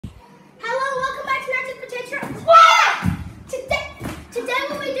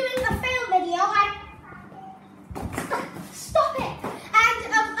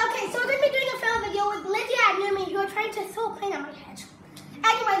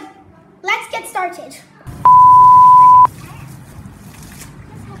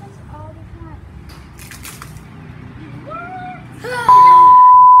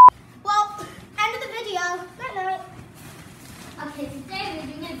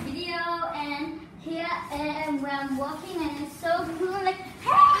walking and it's so cool. Like,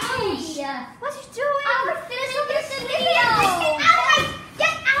 hey! What are you doing? I was finishing this video!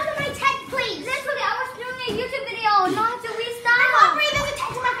 Get out of my tent, please! Literally, I was doing a YouTube video. Now I have to restart. I'm hungry. There's a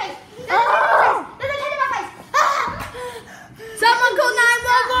tent in my face. There's a tent in my face. Someone call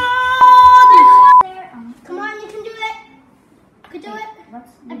 911! Come on, you can do it. You can do it. What's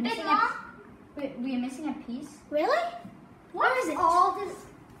A bit long? We're missing a piece. Really? What is it? All this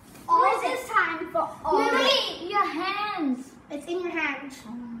time for all Lily, your hands. It's in your hands.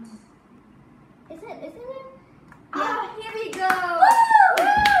 Is it? Isn't it? Yeah. Oh, here we go. Woo!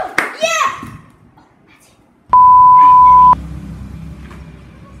 Yeah!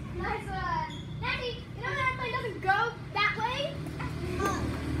 Nice one. Nancy, you know that plane doesn't go that way?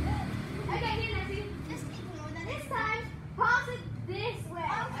 Okay, here, Nancy. Just ignore that. This time, pass it this way.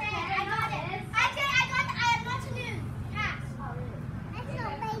 Okay, I got it. I got to do pass. Oh, really? That's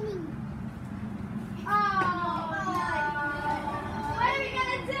not raining. Oh, no. What are we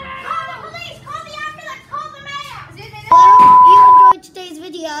gonna do? Call the police! Call the ambulance! Call the mayor! Well, you enjoyed today's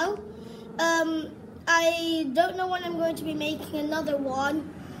video. I don't know when I'm going to be making another one,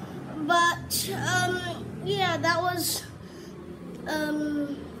 but yeah, that was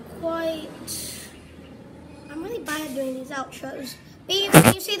quite. I'm really bad at doing these outros. Beans,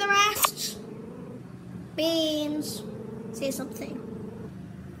 can you see the rest? Beans, say something.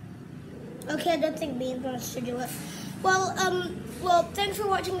 Okay, I don't think Beans wants to do it. Well, thanks for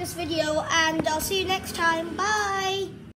watching this video, and I'll see you next time. Bye.